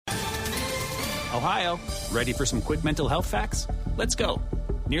Ohio, ready for some quick mental health facts? Let's go.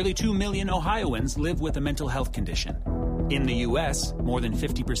 Nearly 2 million Ohioans live with a mental health condition. In the U.S., more than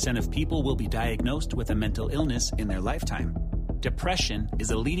 50% of people will be diagnosed with a mental illness in their lifetime. Depression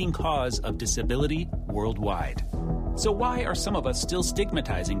is a leading cause of disability worldwide. So why are some of us still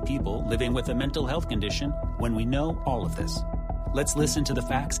stigmatizing people living with a mental health condition when we know all of this? Let's listen to the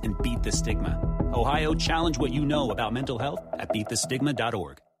facts and beat the stigma. Ohio, challenge what you know about mental health at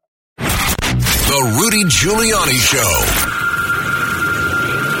beatthestigma.org. The Rudy Giuliani Show.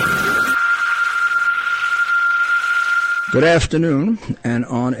 Good afternoon, and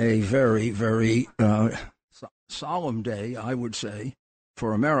on a very, very solemn day, I would say,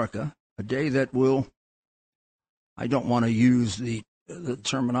 for America, a day that will, I don't want to use the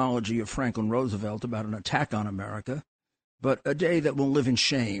terminology of Franklin Roosevelt about an attack on America, but a day that will live in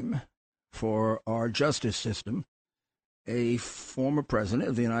shame for our justice system. A former president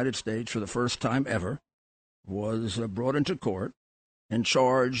of the United States, for the first time ever, was brought into court and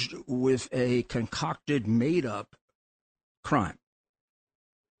charged with a concocted, made-up crime.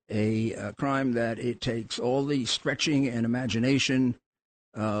 A crime that it takes all the stretching and imagination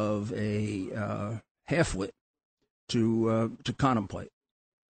of a half-wit to contemplate.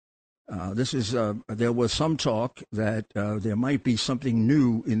 There was some talk that there might be something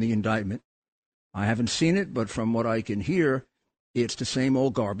new in the indictment. I haven't seen it, but from what I can hear, it's the same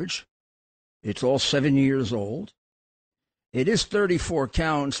old garbage. It's all 7 years old. It is 34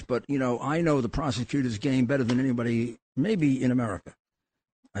 counts, but, I know the prosecutor's game better than anybody, maybe in America.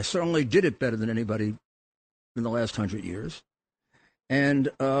 I certainly did it better than anybody in the last 100 years.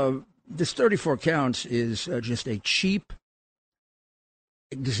 And this 34 counts is just a cheap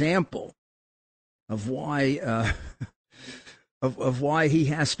example of why of why he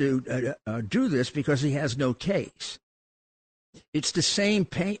has to do this, because he has no case. It's the same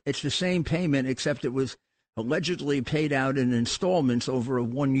payment, except it was allegedly paid out in installments over a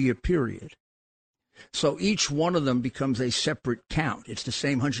 1-year period. So each one of them becomes a separate count. It's the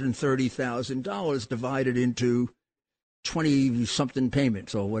same $130,000 divided into 20-something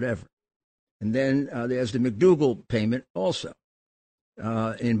payments or whatever. And then there's the McDougal payment also.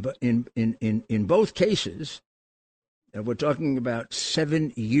 In both cases, we're talking about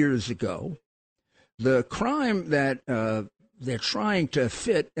 7 years ago. The crime that they're trying to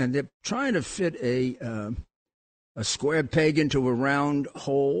fit, and they're trying to fit a square peg into a round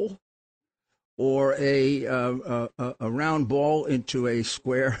hole, or a round ball into a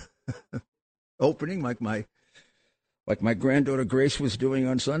square opening, like my granddaughter Grace was doing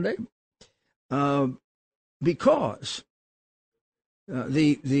on Sunday, because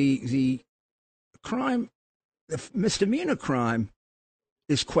the crime. The misdemeanor crime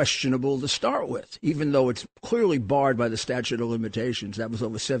is questionable to start with, even though it's clearly barred by the statute of limitations. That was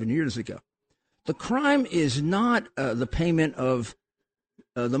over 7 years ago. The crime is not the payment of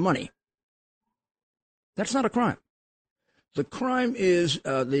the money. That's not a crime. The crime is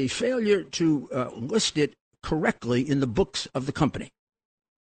the failure to list it correctly in the books of the company.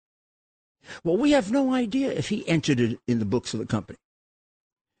 Well, we have no idea if he entered it in the books of the company.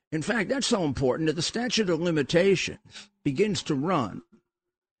 In fact, that's so important that the statute of limitations begins to run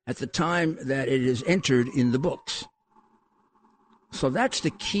at the time that it is entered in the books. So that's the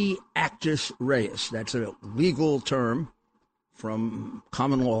key actus reus. That's a legal term from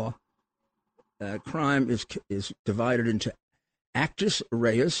common law. Crime is divided into actus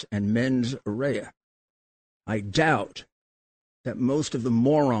reus and mens rea. I doubt that most of the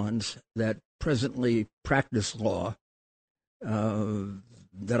morons that presently practice law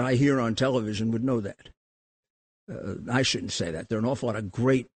that I hear on television would know that. I shouldn't say that. There are an awful lot of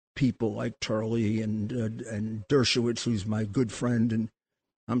great people like Turley and Dershowitz, who's my good friend, and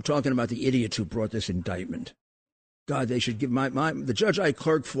I'm talking about the idiots who brought this indictment. God, they should give the judge I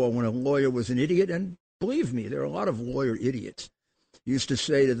clerked for when a lawyer was an idiot, and believe me, there are a lot of lawyer idiots. Used to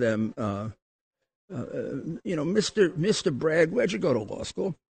say to them, Mr. Bragg, where'd you go to law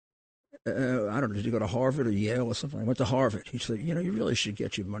school? I don't know, did you go to Harvard or Yale or something? I went to Harvard. He said, you really should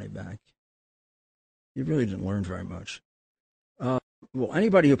get your money back. You really didn't learn very much. Well,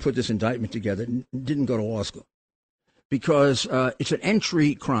 anybody who put this indictment together didn't go to law school, because it's an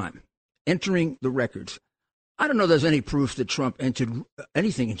entry crime, entering the records. I don't know if there's any proof that Trump entered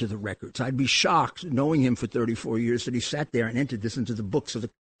anything into the records. I'd be shocked, knowing him for 34 years, that he sat there and entered this into the books of the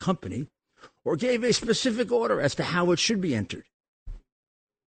company or gave a specific order as to how it should be entered.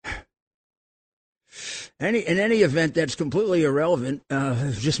 In any event, that's completely irrelevant.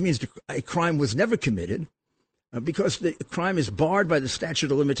 It just means a crime was never committed, because the crime is barred by the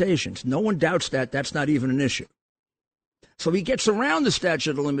statute of limitations. No one doubts that. That's not even an issue. So he gets around the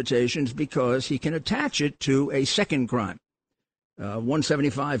statute of limitations because he can attach it to a second crime,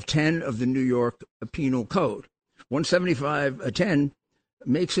 175.10 of the New York Penal Code. 175.10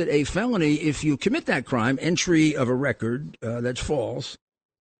 makes it a felony if you commit that crime, entry of a record that's false,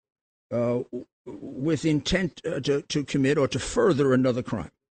 with intent to commit or to further another crime.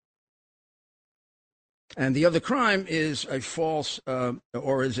 And the other crime is a false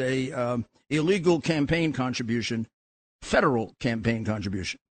or is a illegal campaign contribution, federal campaign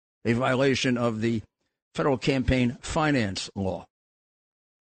contribution, a violation of the federal campaign finance law.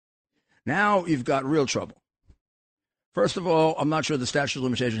 Now you've got real trouble. First of all, I'm not sure the statute of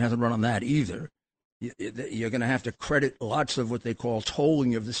limitation hasn't run on that either. You're going to have to credit lots of what they call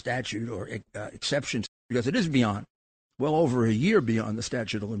tolling of the statute or exceptions, because it is beyond, well over a year beyond the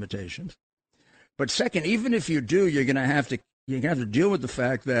statute of limitations. But second, even if you do, you're going to have to deal with the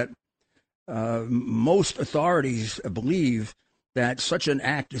fact that most authorities believe that such an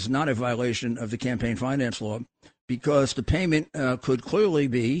act is not a violation of the campaign finance law, because the payment could clearly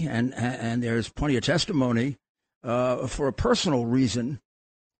be, and there's plenty of testimony, for a personal reason,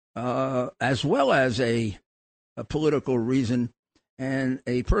 as well as a political reason, and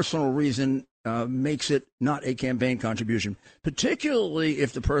a personal reason makes it not a campaign contribution, particularly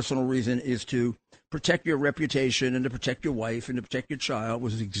if the personal reason is to protect your reputation and to protect your wife and to protect your child,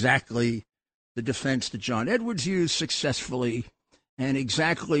 was exactly the defense that John Edwards used successfully, and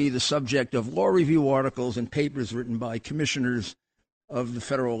exactly the subject of law review articles and papers written by commissioners of the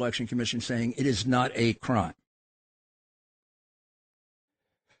Federal Election Commission saying it is not a crime.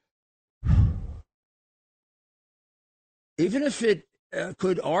 Even if it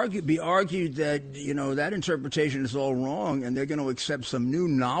could be argued that, that interpretation is all wrong and they're going to accept some new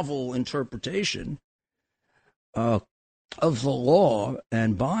novel interpretation of the law,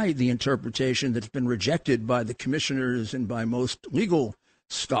 and by the interpretation that's been rejected by the commissioners and by most legal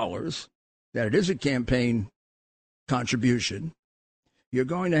scholars, that it is a campaign contribution, you're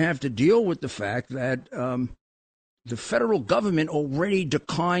going to have to deal with the fact that the federal government already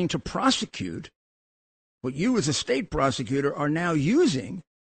declined to prosecute what you as a state prosecutor are now using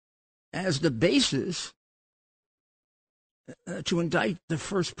as the basis to indict the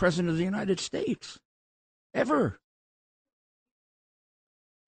first president of the United States ever.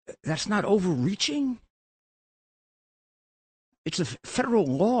 That's not overreaching. It's a federal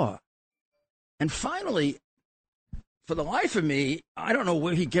law. And finally, for the life of me, I don't know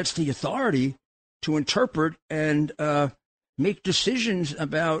where he gets the authority to interpret and make decisions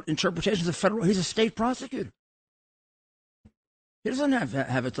about interpretations of federal. He's a state prosecutor. He doesn't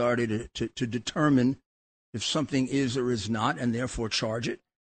have authority to determine if something is or is not, and therefore charge it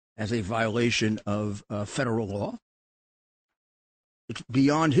as a violation of federal law. It's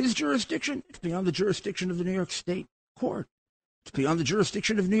beyond his jurisdiction. It's beyond the jurisdiction of the New York State Court. It's beyond the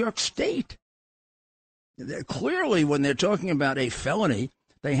jurisdiction of New York State. Clearly, when they're talking about a felony,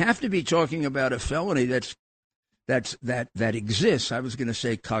 they have to be talking about a felony that exists. I was going to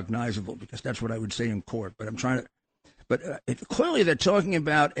say cognizable, because that's what I would say in court. But I'm trying to. But clearly, they're talking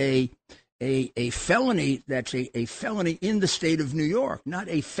about a felony that's a felony in the state of New York, not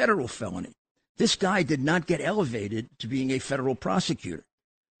a federal felony. This guy did not get elevated to being a federal prosecutor,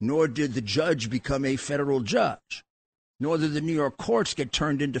 nor did the judge become a federal judge, nor did the New York courts get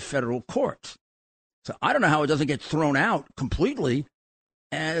turned into federal courts. So I don't know how it doesn't get thrown out completely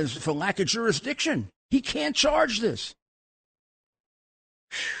as for lack of jurisdiction. He can't charge this.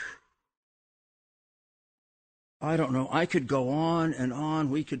 I don't know. I could go on and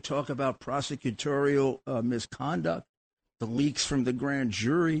on. We could talk about prosecutorial misconduct, the leaks from the grand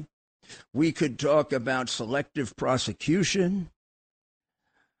jury. We could talk about selective prosecution.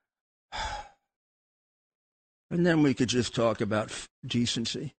 And then we could just talk about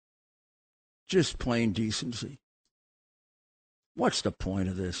decency. Just plain decency. What's the point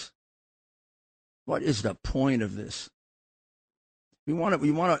of this? What is the point of this? We want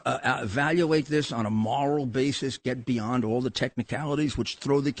to evaluate this on a moral basis, get beyond all the technicalities which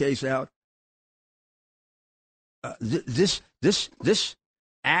throw the case out. This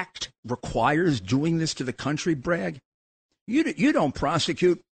act requires doing this to the country, Bragg. You don't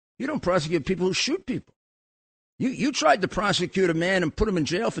prosecute people who shoot people. You tried to prosecute a man and put him in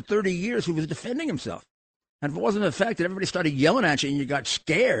jail for 30 years who was defending himself. And if it wasn't the fact that everybody started yelling at you and you got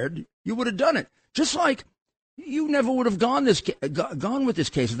scared, you would have done it. Just like you never would have gone with this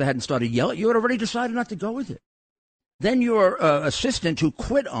case if they hadn't started yelling. You had already decided not to go with it. Then your assistant who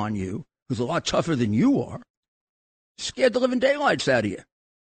quit on you, who's a lot tougher than you are, scared the living daylights out of you.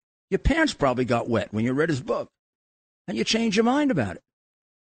 Your pants probably got wet when you read his book, and you changed your mind about it.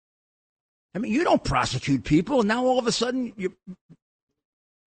 I mean, you don't prosecute people, and now all of a sudden,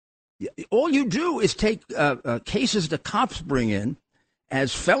 all you do is take cases the cops bring in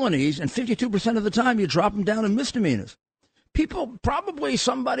as felonies, and 52% of the time you drop them down in misdemeanors. Probably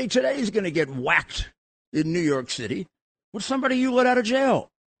somebody today is going to get whacked in New York City with somebody you let out of jail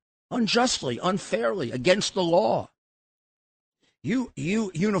unjustly, unfairly, against the law. You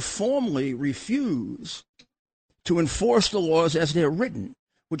uniformly refuse to enforce the laws as they're written,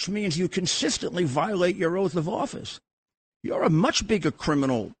 which means you consistently violate your oath of office. You're a much bigger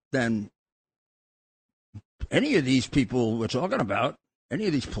criminal than any of these people we're talking about, any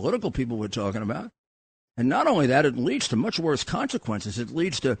of these political people we're talking about. And not only that, it leads to much worse consequences. It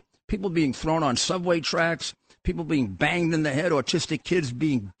leads to people being thrown on subway tracks, people being banged in the head, autistic kids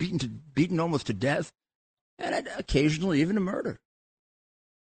being beaten almost to death, and occasionally even to murder.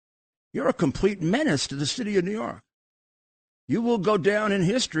 You're a complete menace to the city of New York. You will go down in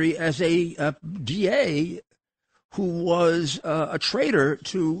history as a DA who was a traitor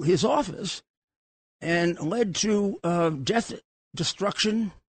to his office and led to death,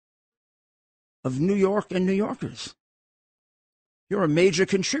 destruction of New York and New Yorkers. You're a major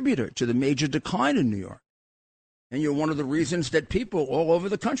contributor to the major decline in New York. And you're one of the reasons that people all over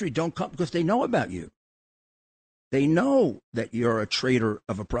the country don't come, because they know about you. They know that you're a traitor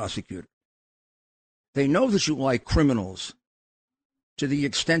of a prosecutor. They know that you like criminals to the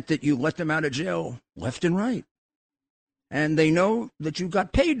extent that you let them out of jail left and right. And they know that you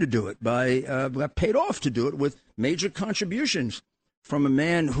got paid to do it, got paid off to do it with major contributions from a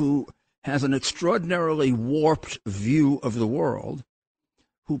man who has an extraordinarily warped view of the world,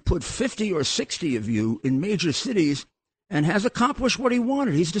 who put 50 or 60 of you in major cities and has accomplished what he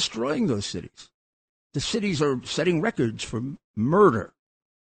wanted. He's destroying those cities. The cities are setting records for murder.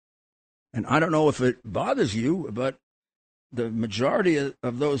 And I don't know if it bothers you, but the majority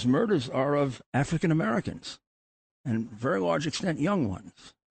of those murders are of African Americans, and a very large extent young ones,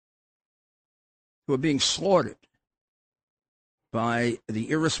 who are being slaughtered by the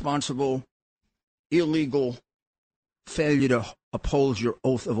irresponsible, illegal failure to uphold your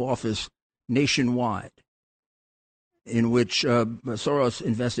oath of office nationwide, in which Soros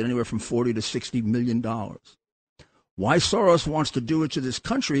invested anywhere from $40 to $60 million. Why Soros wants to do it to this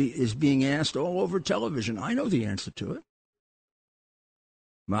country is being asked all over television. I know the answer to it.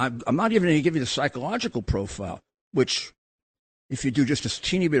 I'm not even going to give you the psychological profile, which, if you do just a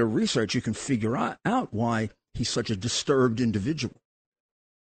teeny bit of research, you can figure out why he's such a disturbed individual.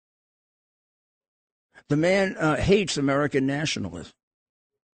 The man hates American nationalism.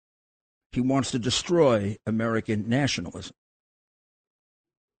 He wants to destroy American nationalism.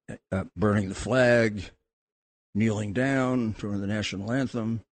 Burning the flag, kneeling down during the national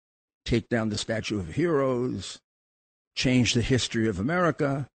anthem, take down the Statue of Heroes, change the history of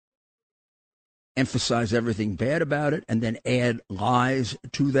America, emphasize everything bad about it, and then add lies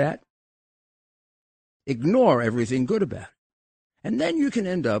to that. Ignore everything good about it. And then you can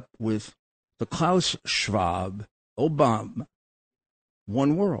end up with the Klaus Schwab, Obama,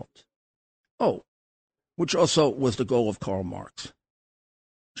 one world. Oh, which also was the goal of Karl Marx,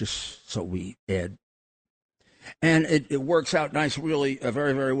 just so we add. And it works out nice, really,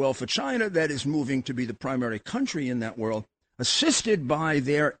 very, very well for China, that is moving to be the primary country in that world, assisted by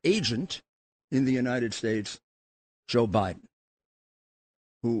their agent in the United States, Joe Biden,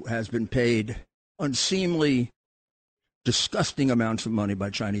 who has been paid unseemly, disgusting amounts of money by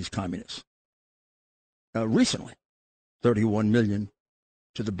Chinese communists. Recently, $31 million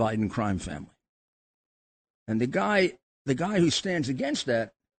to the Biden crime family. And the guy who stands against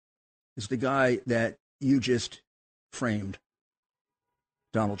that is the guy that you just framed,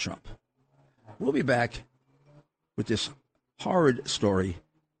 Donald Trump. We'll be back with this horrid story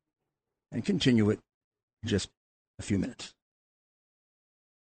and continue it in just a few minutes.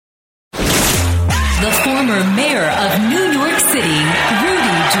 The former mayor of New York City,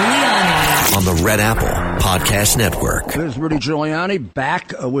 Rudy Giuliani. On the Red Apple Podcast Network. This is Rudy Giuliani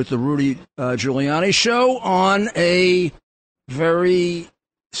back with the Rudy Giuliani Show on a very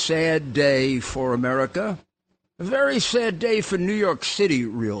sad day for America. A very sad day for New York City,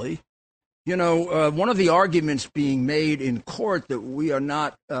 really. You know, one of the arguments being made in court that we are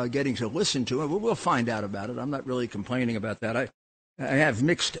not getting to listen to, and we'll find out about it. I'm not really complaining about that. I have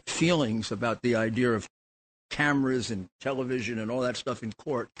mixed feelings about the idea of cameras and television and all that stuff in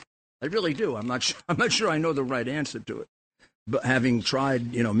court. I really do. I'm not sure I know the right answer to it, but having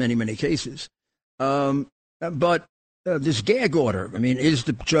tried, many, many cases. But this gag order, I mean, is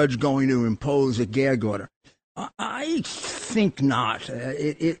the judge going to impose a gag order? I think not.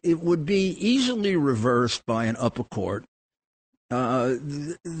 It would be easily reversed by an upper court.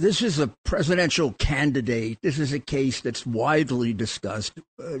 This is a presidential candidate. This is a case that's widely discussed,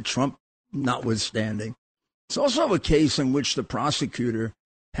 Trump notwithstanding. It's also a case in which the prosecutor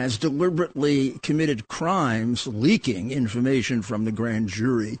has deliberately committed crimes, leaking information from the grand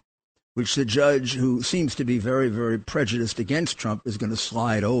jury, which the judge, who seems to be very, very prejudiced against Trump, is going to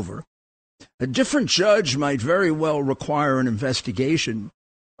slide over. A different judge might very well require an investigation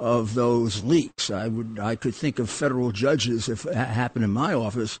of those leaks. I could think of federal judges, if it happened in my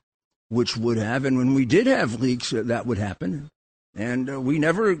office, which would have, and when we did have leaks, that would happen. And we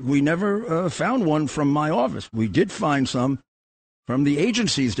never found one from my office. We did find some from the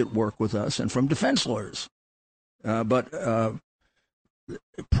agencies that work with us and from defense lawyers. But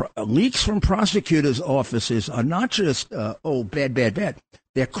leaks from prosecutors' offices are not just, bad.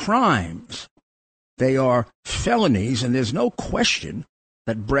 They're crimes. They are felonies, and there's no question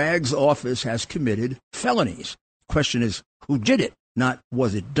that Bragg's office has committed felonies. The question is, who did it, not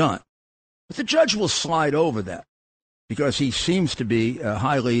was it done? But the judge will slide over that because he seems to be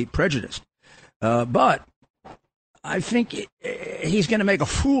highly prejudiced. But I think he's going to make a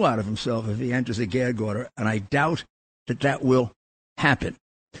fool out of himself if he enters a gag order, and I doubt that will happen.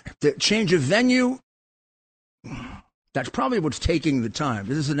 The change of venue, that's probably what's taking the time.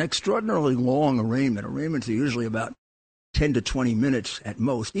 This is an extraordinarily long arraignment. Arraignments are usually about 10 to 20 minutes at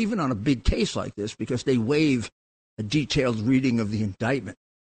most, even on a big case like this, because they waive a detailed reading of the indictment.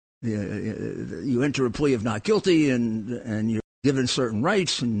 You enter a plea of not guilty, and you're given certain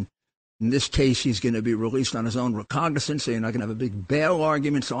rights, and in this case, he's going to be released on his own recognizance, so you're not going to have a big bail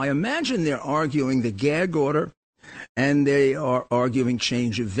argument. So I imagine they're arguing the gag order, and they are arguing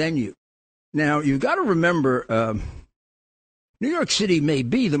change of venue. Now, you've got to remember, New York City may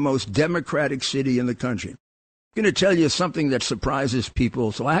be the most democratic city in the country. I'm going to tell you something that surprises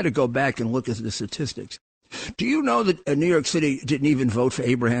people, so I had to go back and look at the statistics. Do you know that New York City didn't even vote for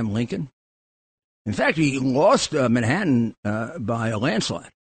Abraham Lincoln? In fact, he lost Manhattan by a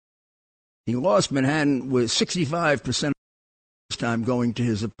landslide. He lost Manhattan with 65% of his time going to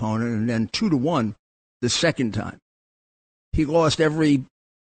his opponent, and then 2-1 the second time. He lost every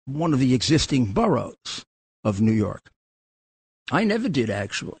one of the existing boroughs of New York. I never did,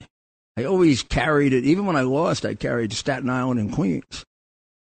 actually. I always carried it. Even when I lost, I carried Staten Island and Queens.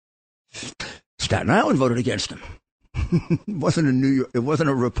 Staten Island voted against him. It wasn't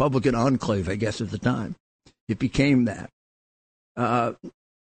a Republican enclave, I guess, at the time. It became that.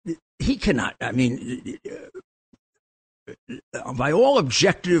 He cannot. I mean, by all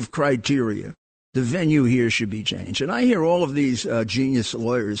objective criteria, the venue here should be changed. And I hear all of these genius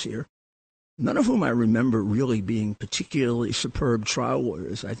lawyers here, none of whom I remember really being particularly superb trial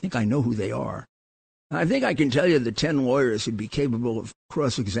lawyers. I think I know who they are. I think I can tell you the 10 lawyers who'd be capable of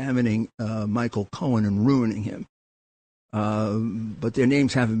cross-examining Michael Cohen and ruining him. But their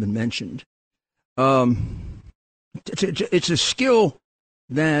names haven't been mentioned. It's a skill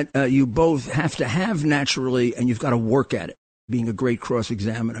that you both have to have naturally, and you've got to work at it, being a great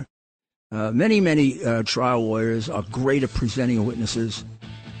cross-examiner. Many trial lawyers are great at presenting witnesses.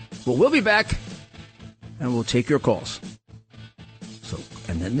 Well, we'll be back, and we'll take your calls. So,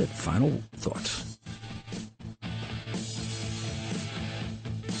 and then the final thoughts.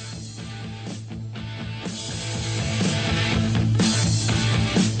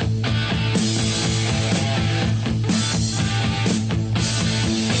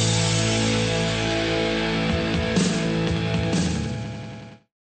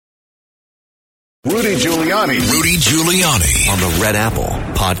 Rudy Giuliani on the Red Apple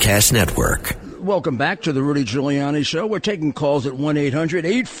Podcast Network. Welcome back to the Rudy Giuliani Show. We're taking calls at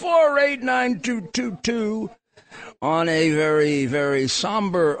 1-800-848-9222 on a very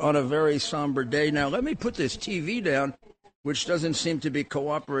somber day. Now, let me put this TV down, which doesn't seem to be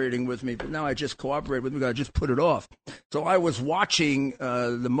cooperating with me, but now I just cooperate with me. I just put it off. So I was watching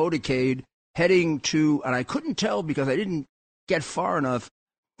the motorcade heading to, and I couldn't tell because I didn't get far enough.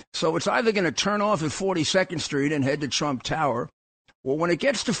 So it's either going to turn off at 42nd Street and head to Trump Tower, or when it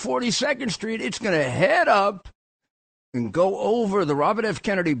gets to 42nd Street, it's going to head up and go over the Robert F.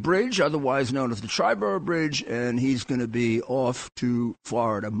 Kennedy Bridge, otherwise known as the Triborough Bridge, and he's going to be off to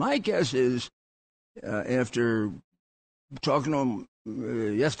Florida. My guess is, after talking to him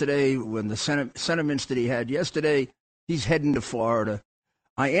yesterday, when the sentiments that he had yesterday, he's heading to Florida.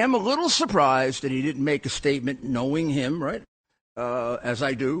 I am a little surprised that he didn't make a statement, knowing him, right? As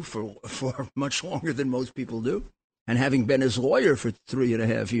I do for much longer than most people do, and having been his lawyer for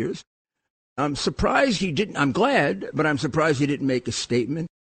 3.5 years. I'm surprised he didn't. I'm glad, but I'm surprised he didn't make a statement.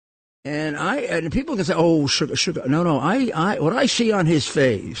 And people can say, "Oh, sugar." No. I what I see on his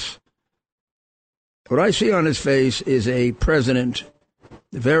face, What I see on his face is a president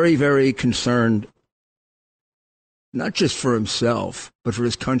very, very concerned, not just for himself, but for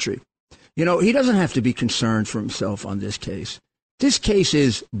his country. You know, he doesn't have to be concerned for himself on this case. This case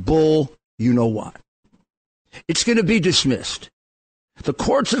is bull, you know what. It's going to be dismissed. The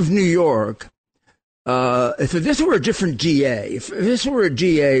courts of New York, if this were a different DA, if this were a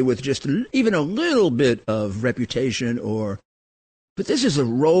DA with just even a little bit of reputation but this is a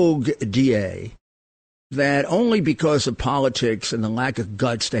rogue DA that only because of politics and the lack of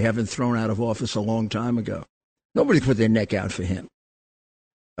guts they haven't thrown out of office a long time ago. Nobody put their neck out for him.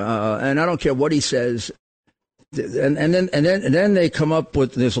 And I don't care what he says. And then they come up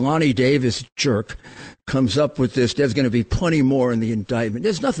with this. Lonnie Davis jerk comes up with this. There's going to be plenty more in the indictment.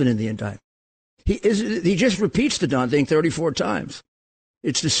 There's nothing in the indictment. He just repeats the darn thing 34 times.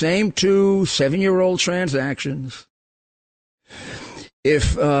 It's the same 2 7-year-old transactions.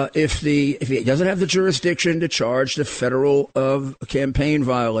 If he doesn't have the jurisdiction to charge the federal of campaign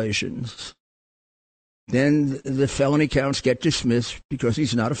violations, then the felony counts get dismissed because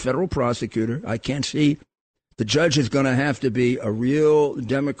he's not a federal prosecutor. I can't see. The judge is going to have to be a real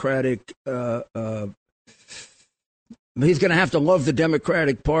Democratic. He's going to have to love the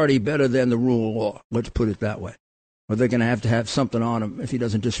Democratic Party better than the rule of law. Let's put it that way. Or they're going to have something on him if he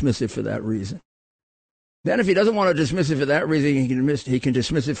doesn't dismiss it for that reason. Then if he doesn't want to dismiss it for that reason, he can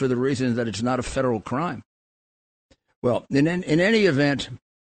dismiss it for the reason that it's not a federal crime. Well, in any event,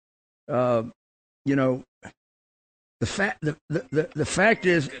 you know, the fact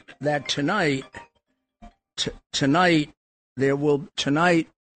is that tonight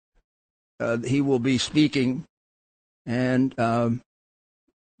he will be speaking, and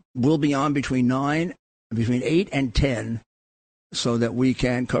we'll be on between 8 and 10. So that we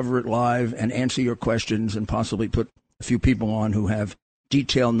can cover it live and answer your questions and possibly put a few people on who have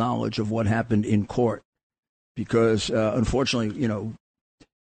detailed knowledge of what happened in court. Because, unfortunately, you know,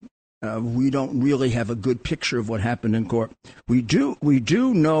 we don't really have a good picture of what happened in court. We do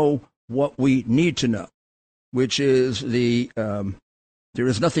know what we need to know, which is there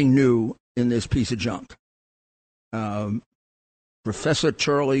is nothing new in this piece of junk. Professor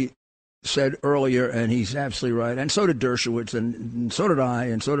Turley said earlier, and he's absolutely right, and so did Dershowitz, and so did I,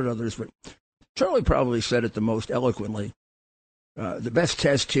 and so did others, but Charlie probably said it the most eloquently. The best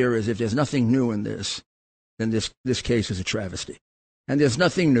test here is if there's nothing new in this, then this case is a travesty. And there's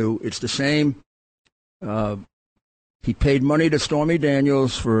nothing new. It's the same. He paid money to Stormy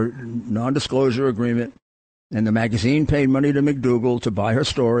Daniels for non-disclosure agreement, and the magazine paid money to McDougal to buy her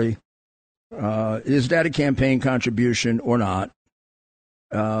story. Is that a campaign contribution or not?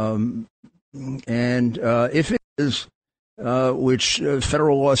 And if it is, which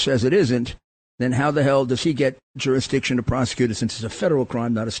federal law says it isn't, then how the hell does he get jurisdiction to prosecute it since it's a federal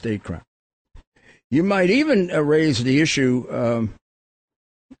crime, not a state crime? You might even raise the issue,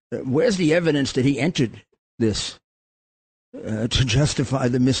 where's the evidence that he entered this to justify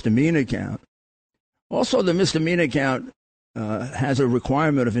the misdemeanor count? Also, the misdemeanor count has a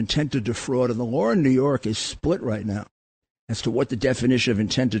requirement of intent to defraud, and the law in New York is split right now as to what the definition of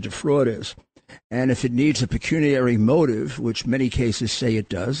intent to defraud is. And if it needs a pecuniary motive, which many cases say it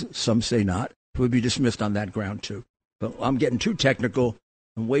does, some say not, it would be dismissed on that ground too. But I'm getting too technical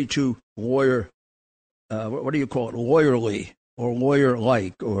and way too what do you call it, lawyerly or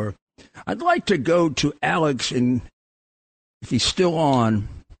lawyer-like. Or I'd like to go to Alex, and if he's still on.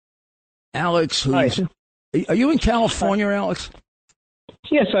 Alex, are you in California, Alex?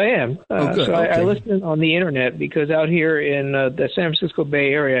 Yes, I am. Good. So okay. I listen on the Internet because out here in the San Francisco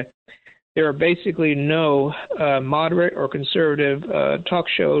Bay Area, there are basically no moderate or conservative talk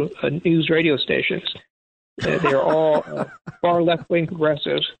show news radio stations. They're all far left-wing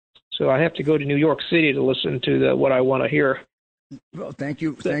progressives. So I have to go to New York City to listen to what I want to hear. Well, thank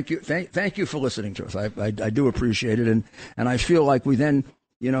you for listening to us. I do appreciate it, and I feel like we then,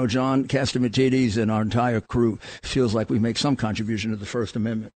 you know, John Catsimatidis and our entire crew feels like we make some contribution to the First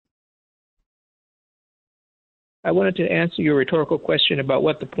Amendment. I wanted to answer your rhetorical question about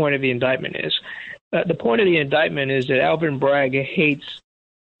what the point of the indictment is. The point of the indictment is that Alvin Bragg hates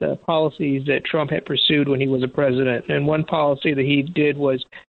the policies that Trump had pursued when he was a president. And one policy that he did was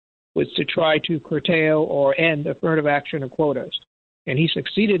to try to curtail or end affirmative action and quotas. And he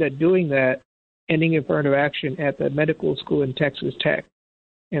succeeded at doing that, ending affirmative action at the medical school in Texas Tech.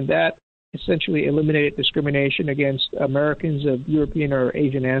 And that essentially eliminated discrimination against Americans of European or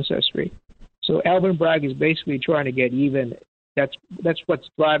Asian ancestry. So Alvin Bragg is basically trying to get even. That's what's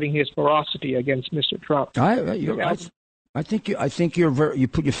driving his ferocity against Mr. Trump. I think you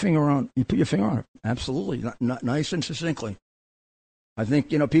put your finger on it. Absolutely, nice and succinctly. I think,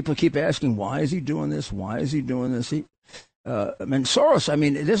 people keep asking, why is he doing this? Why is he doing this?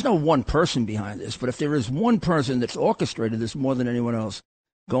 Soros, there's no one person behind this, but if there is one person that's orchestrated this more than anyone else,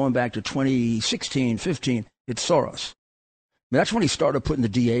 going back to 2016, 15, it's Soros. That's when he started putting the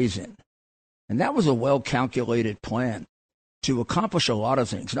DAs in. And that was a well-calculated plan to accomplish a lot of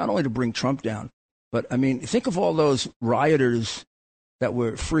things, not only to bring Trump down, but, think of all those rioters that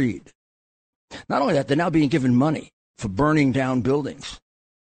were freed. Not only that, they're now being given money for burning down buildings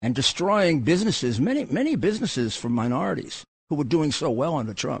and destroying businesses, many businesses for minorities who were doing so well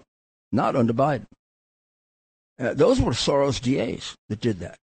under Trump, not under Biden. Those were Soros DAs that did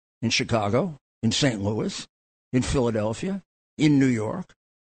that in Chicago, in St. Louis, in Philadelphia, in New York.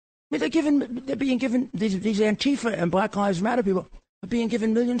 They're being given, these Antifa and Black Lives Matter people are being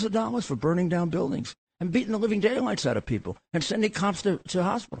given millions of dollars for burning down buildings and beating the living daylights out of people and sending cops to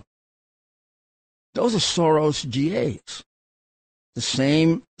hospital. Those are Soros DAs. The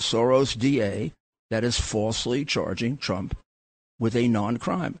same Soros DA that is falsely charging Trump with a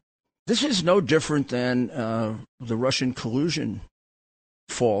non-crime. This is no different than the Russian collusion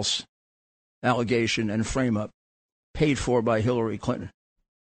false allegation and frame-up paid for by Hillary Clinton.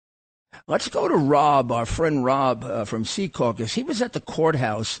 Let's go to Rob, our friend Rob from Sea Caucus. He was at the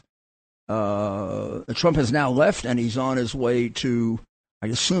courthouse. Trump has now left, and he's on his way to, I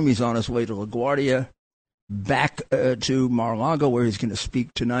assume he's on his way to LaGuardia, back to Mar-a-Lago, where he's going to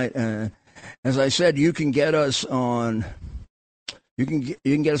speak tonight. As I said, you can get us on, you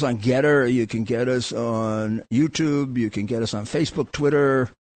can get us on Getter, you can get us on YouTube, you can get us on Facebook, Twitter.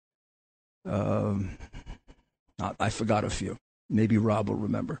 I forgot a few. Maybe Rob will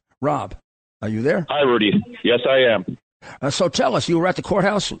remember. Rob, are you there? Hi, Rudy. Yes, I am. So tell us, you were at the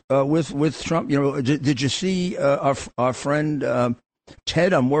courthouse with Trump. Did you see our friend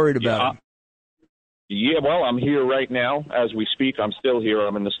Ted? I'm worried about him. Yeah, well, I'm here right now as we speak. I'm still here.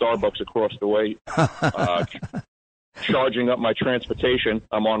 I'm in the Starbucks across the way, charging up my transportation.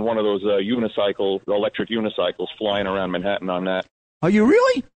 I'm on one of those electric unicycles, flying around Manhattan on that. Are you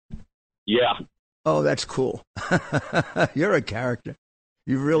really? Yeah. Oh, that's cool. You're a character.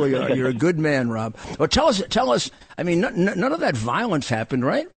 You really are. You're a good man, Rob. Well, tell us. None of that violence happened,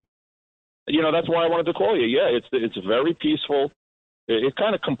 right? That's why I wanted to call you. Yeah, it's very peaceful. It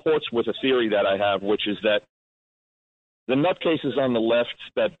kind of comports with a theory that I have, which is that the nutcases on the left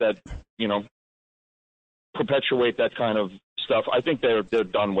that perpetuate that kind of stuff, I think they're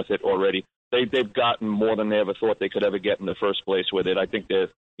done with it already. They've gotten more than they ever thought they could ever get in the first place with it. I think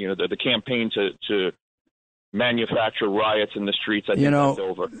that the campaign to manufacture riots in the streets, I think that's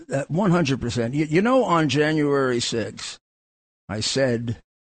over. 100%. On January 6th, I said,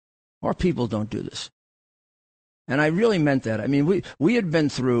 our people don't do this. And I really meant that. We had been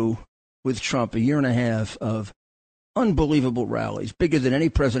through, with Trump, a year and a half of unbelievable rallies, bigger than any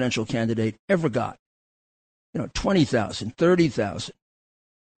presidential candidate ever got. 20,000, 30,000,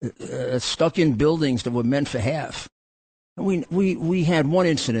 stuck in buildings that were meant for half. And we had one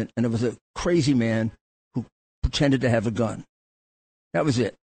incident, and it was a crazy man who pretended to have a gun. That was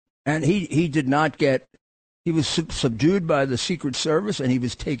it. And he did not get, he was subdued by the Secret Service, and he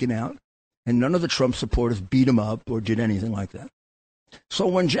was taken out. And none of the Trump supporters beat him up or did anything like that. So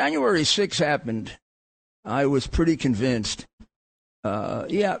when January 6th happened, I was pretty convinced,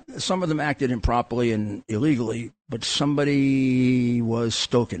 some of them acted improperly and illegally, but somebody was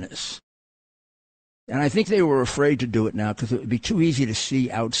stoking this. And I think they were afraid to do it now because it would be too easy to see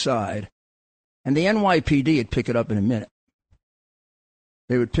outside. And the NYPD would pick it up in a minute.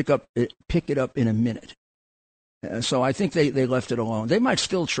 They would pick it up in a minute. So I think they left it alone. They might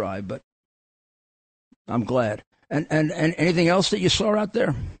still try, but I'm glad. And anything else that you saw out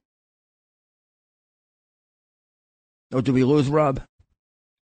there? Oh, did we lose Rob?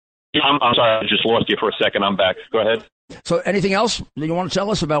 Yeah, I'm sorry. I just lost you for a second. I'm back. Go ahead. So anything else that you want to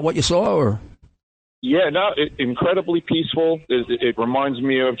tell us about what you saw? Or? Yeah, incredibly peaceful. It reminds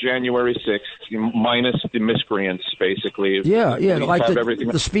me of January 6th, minus the miscreants, basically. Yeah, like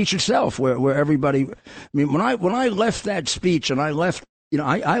the speech itself, where everybody. When I left that speech, and I left,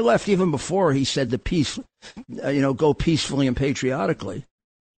 I left even before he said the peace, go peacefully and patriotically.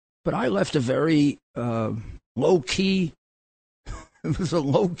 But I left a very low key. It was a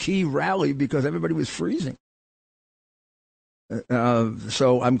low key rally because everybody was freezing.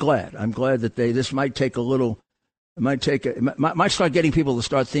 So I'm glad that this might take a little, might start getting people to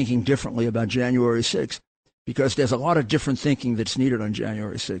start thinking differently about January 6th, because there's a lot of different thinking that's needed on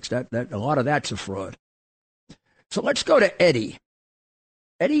January 6th. That a lot of that's a fraud. So let's go to Eddie.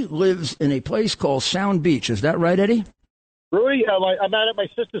 Eddie lives in a place called Sound Beach. Is that right, Eddie? Rudy, I'm out at my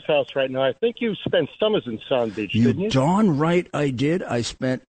sister's house right now. I think you spent summers in Sound Beach, didn't you? You darn right I did. I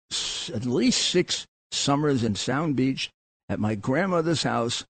spent at least 6 summers in Sound Beach at my grandmother's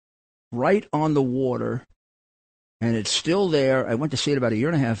house, right on the water, and it's still there. I went to see it about a year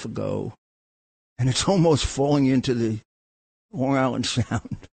and a half ago, and it's almost falling into the Long Island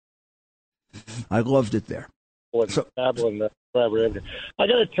Sound. I loved it there. I got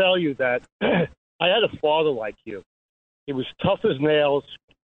to tell you that I had a father like you. He was tough as nails.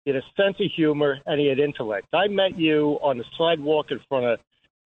 He had a sense of humor, and he had intellect. I met you on the sidewalk in front of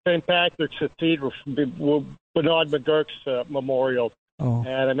St. Patrick's Cathedral, Bernard McGurk's memorial, and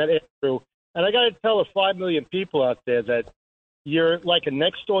I met Andrew. And I got to tell the 5 million people out there that you're like a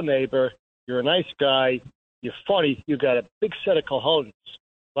next-door neighbor. You're a nice guy. You're funny. You got a big set of cojones,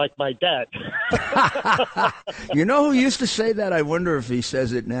 like my dad. You know who used to say that? I wonder if he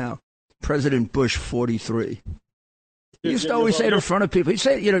says it now. President Bush 43. He used to always say it in front of people. He'd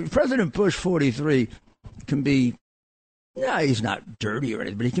say, President Bush 43 can be, he's not dirty or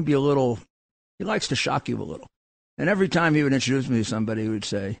anything, but he can be he likes to shock you a little. And every time he would introduce me to somebody, he would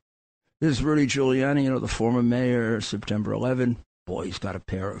say, "This is Rudy Giuliani, the former mayor, September 11. Boy, he's got a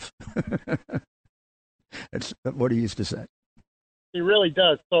pair of." That's what he used to say. He really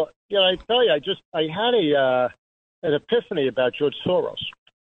does. So, I tell you, I had an epiphany about George Soros.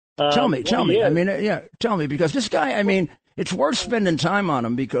 Tell me. Tell me, because this guy, it's worth spending time on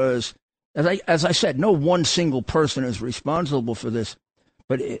him because, as I said, no one single person is responsible for this,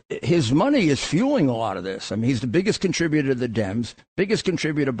 but his money is fueling a lot of this. He's the biggest contributor to the Dems, biggest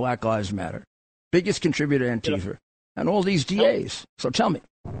contributor to Black Lives Matter, biggest contributor to Antifa, and all these DAs. So tell me.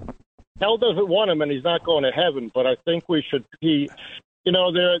 Hell doesn't want him, and he's not going to heaven, but I think we should we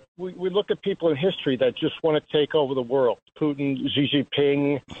look at people in history that just want to take over the world. Putin, Xi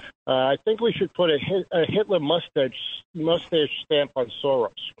Jinping. I think we should put a Hitler mustache stamp on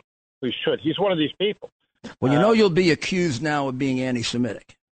Soros. We should. He's one of these people. Well, you'll be accused now of being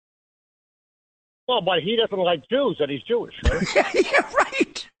anti-Semitic. Well, but he doesn't like Jews, and he's Jewish, right? Yeah,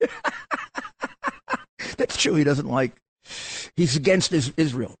 right. That's true. He doesn't like. He's against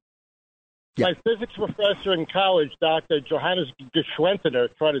Israel. Yeah. My physics professor in college, Dr. Johannes Geschwentner,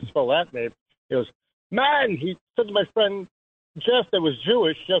 tried to spell that name. He goes, "Man," he said to my friend Jeff that was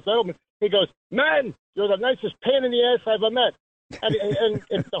Jewish, Jeff Edelman, he goes, "Man, you're the nicest pain in the ass I've ever met." And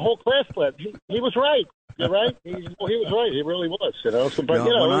the whole class laughed. He was right. You're right. He was right. He really was, So,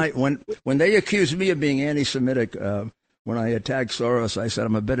 but, when they accused me of being anti-Semitic, when I attacked Soros, I said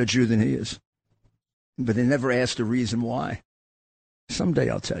I'm a better Jew than he is. But they never asked the reason why. Someday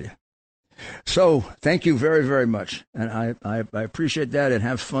I'll tell you. So thank you very, very much. And I appreciate that, and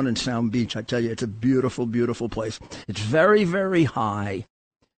have fun in Sound Beach. I tell you, it's a beautiful, beautiful place. It's very, very high.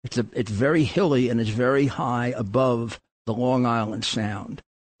 It's very hilly, and it's very high above the Long Island Sound.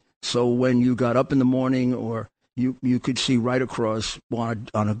 So when you got up in the morning, or you could see right across, on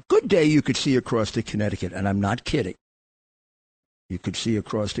a good day, you could see across to Connecticut. And I'm not kidding. You could see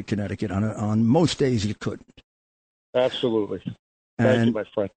across to Connecticut. On most days, you couldn't. Absolutely. Thank you, my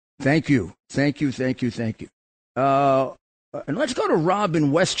friend. Thank you. And let's go to Rob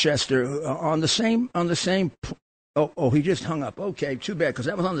in Westchester on the same. Oh, he just hung up. Okay, too bad, because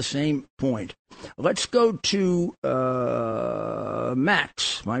that was on the same point. Let's go to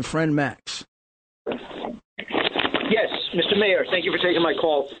Max, my friend Max. Yes, Mr. Mayor, thank you for taking my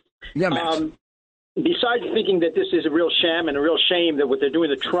call. Yeah, Max. Besides thinking that this is a real sham and a real shame that what they're doing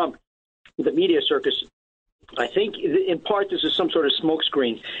to Trump, the media circus, I think in part this is some sort of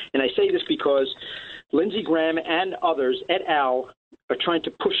smokescreen. And I say this because Lindsey Graham and others, et al., are trying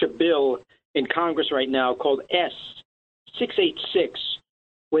to push a bill in Congress right now called S-686,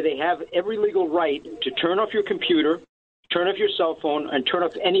 where they have every legal right to turn off your computer, turn off your cell phone, and turn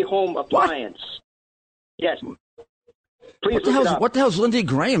off any home appliance. What? Yes. Please what the hell's Lindsey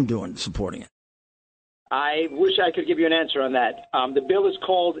Graham doing supporting it? I wish I could give you an answer on that. The bill is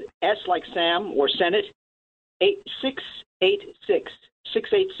called S like Sam or Senate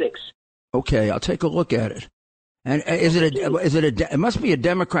 686. Okay, I'll take a look at it. And it must be a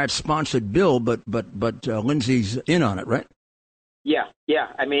Democrat-sponsored bill, but Lindsey's in on it, right? Yeah.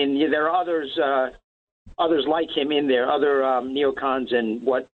 I mean, there are others like him in there, other neocons and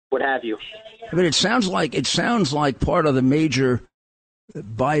what have you. But it sounds like part of the major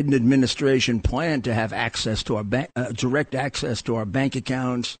Biden administration plan to have access to our direct access to our bank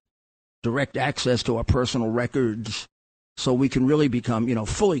accounts, direct access to our personal records, so we can really become,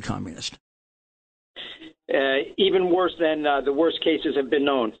 fully communist. Even worse than the worst cases have been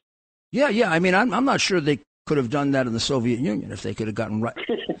known. Yeah. I mean, I'm not sure they could have done that in the Soviet Union if they could have gotten right.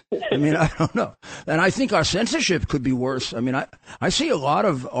 I mean, I don't know. And I think our censorship could be worse. I mean, I see a lot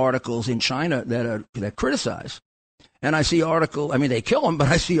of articles in China that criticize. And I see I mean, they kill them, but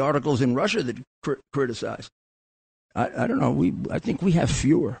I see articles in Russia that criticize. I don't know. I think we have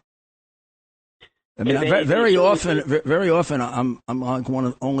fewer. I mean, very often, I'm like one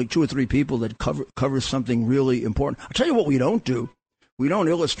of only 2 or 3 people that covers something really important. I'll tell you what we don't do. We don't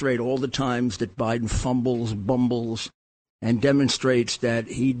illustrate all the times that Biden fumbles, bumbles, and demonstrates that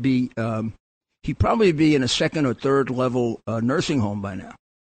he'd probably be in a 2nd or 3rd level nursing home by now.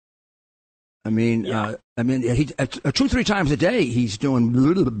 I mean, yeah. 2-3 times a day he's doing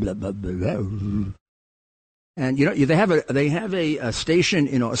blah, blah, blah, blah. And you know they have a station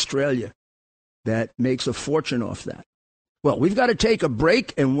in Australia that makes a fortune off that. Well, we've got to take a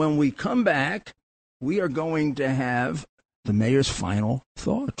break, and when we come back, we are going to have the mayor's final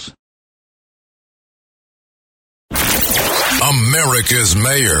thoughts. America's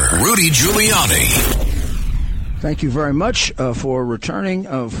Mayor, Rudy Giuliani. Thank you very much for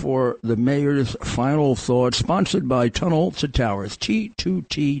returning for the mayor's final thoughts, sponsored by Tunnel to Towers,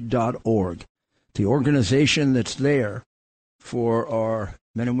 T2T.org, the organization that's there for our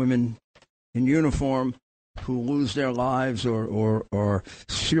men and women in uniform who lose their lives or are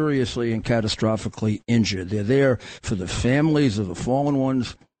seriously and catastrophically injured. They're there for the families of the fallen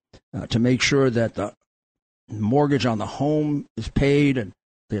ones, to make sure that the mortgage on the home is paid and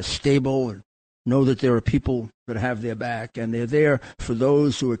they're stable and know that there are people that have their back, and they're there for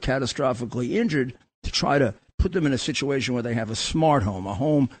those who are catastrophically injured to try to put them in a situation where they have a smart home, a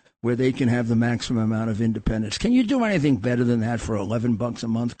home where they can have the maximum amount of independence. Can you do anything better than that for $11 a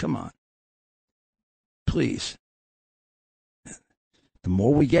month? Come on. Please. The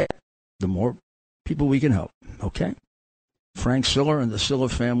more we get, the more people we can help. Okay? Frank Siller and the Siller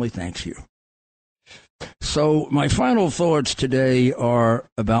family, thanks you. So my final thoughts today are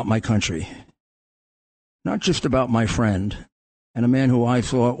about my country. Not just about my friend, and a man who I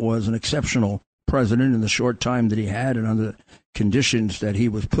thought was an exceptional president in the short time that he had and under the conditions that he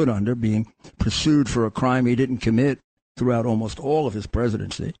was put under, being pursued for a crime he didn't commit throughout almost all of his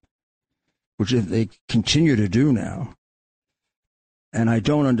presidency, which they continue to do now. And I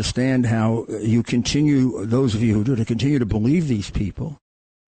don't understand how you continue, those of you who do, to continue to believe these people.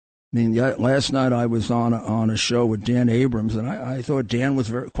 I mean, last night I was on a show with Dan Abrams, and I thought Dan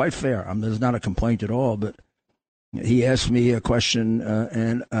was quite fair. I mean, there's not a complaint at all, but he asked me a question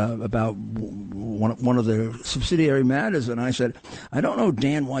about one of the subsidiary matters, and I said, I don't know,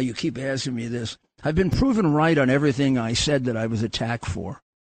 Dan, why you keep asking me this. I've been proven right on everything I said that I was attacked for.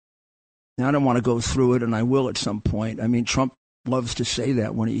 Now, I don't want to go through it, and I will at some point. I mean, Trump loves to say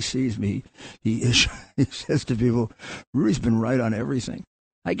that when he sees me. He says to people, Rudy's been right on everything.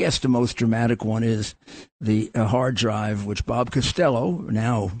 I guess the most dramatic one is the hard drive, which Bob Costello,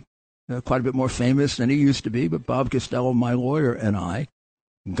 now quite a bit more famous than he used to be, but Bob Costello, my lawyer, and I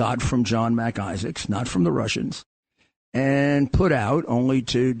got from John McIsaacs, not from the Russians, and put out only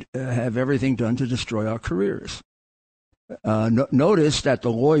to have everything done to destroy our careers. Notice that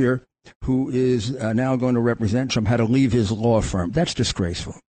the lawyer who is now going to represent Trump had to leave his law firm. That's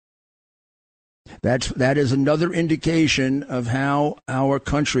disgraceful. That is another indication of how our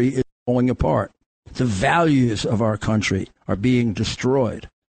country is falling apart. The values of our country are being destroyed.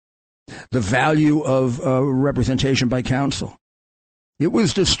 The value of representation by counsel. It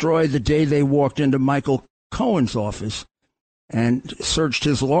was destroyed the day they walked into Michael Cohen's office and searched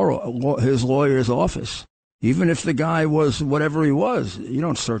his lawyer's office. Even if the guy was whatever he was, you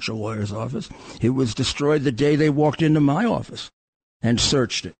don't search a lawyer's office. It was destroyed the day they walked into my office and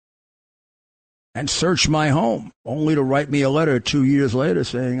searched it. And searched my home, only to write me a letter 2 years later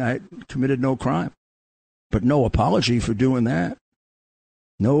saying I committed no crime. But no apology for doing that.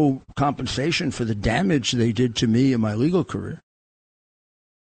 No compensation for the damage they did to me in my legal career.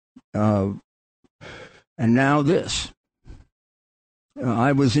 And now this.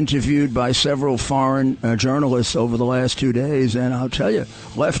 I was interviewed by several foreign journalists over the last 2 days, and I'll tell you,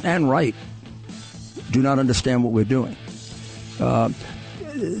 left and right do not understand what we're doing.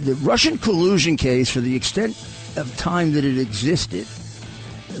 The Russian collusion case, for the extent of time that it existed,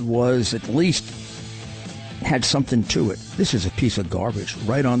 was at least had something to it. This is a piece of garbage,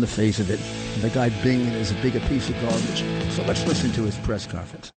 right on the face of it. And the guy Bing is as big a piece of garbage. So let's listen to his press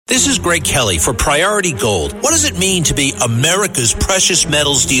conference. This is Greg Kelly for Priority Gold. What does it mean to be America's precious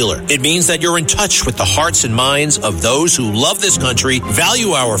metals dealer? It means that you're in touch with the hearts and minds of those who love this country, value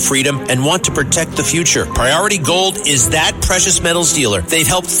our freedom, and want to protect the future. Priority Gold is that precious metals dealer. They've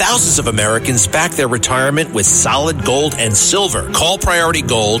helped thousands of Americans back their retirement with solid gold and silver. Call Priority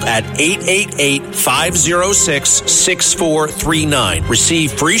Gold at 888-506-6439.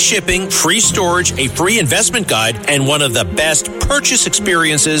 Receive free shipping, free storage, a free investment guide, and one of the best purchase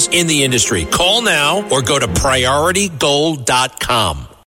experiences in the industry. Call now or go to PriorityGold.com.